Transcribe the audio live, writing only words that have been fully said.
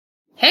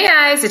Hey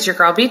guys, it's your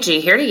girl BG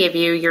here to give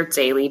you your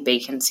daily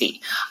bacon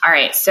tea. All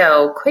right,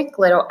 so quick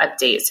little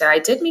update. So I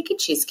did make a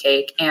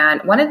cheesecake,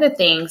 and one of the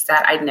things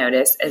that I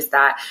noticed is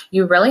that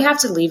you really have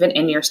to leave it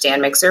in your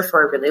stand mixer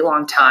for a really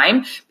long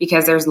time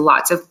because there's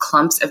lots of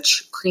clumps of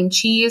cream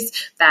cheese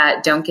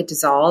that don't get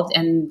dissolved,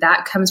 and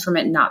that comes from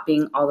it not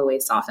being all the way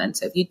softened.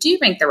 So if you do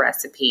make the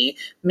recipe,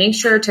 make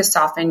sure to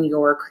soften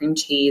your cream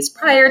cheese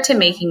prior to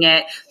making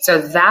it so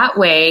that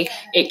way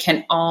it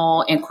can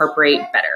all incorporate better.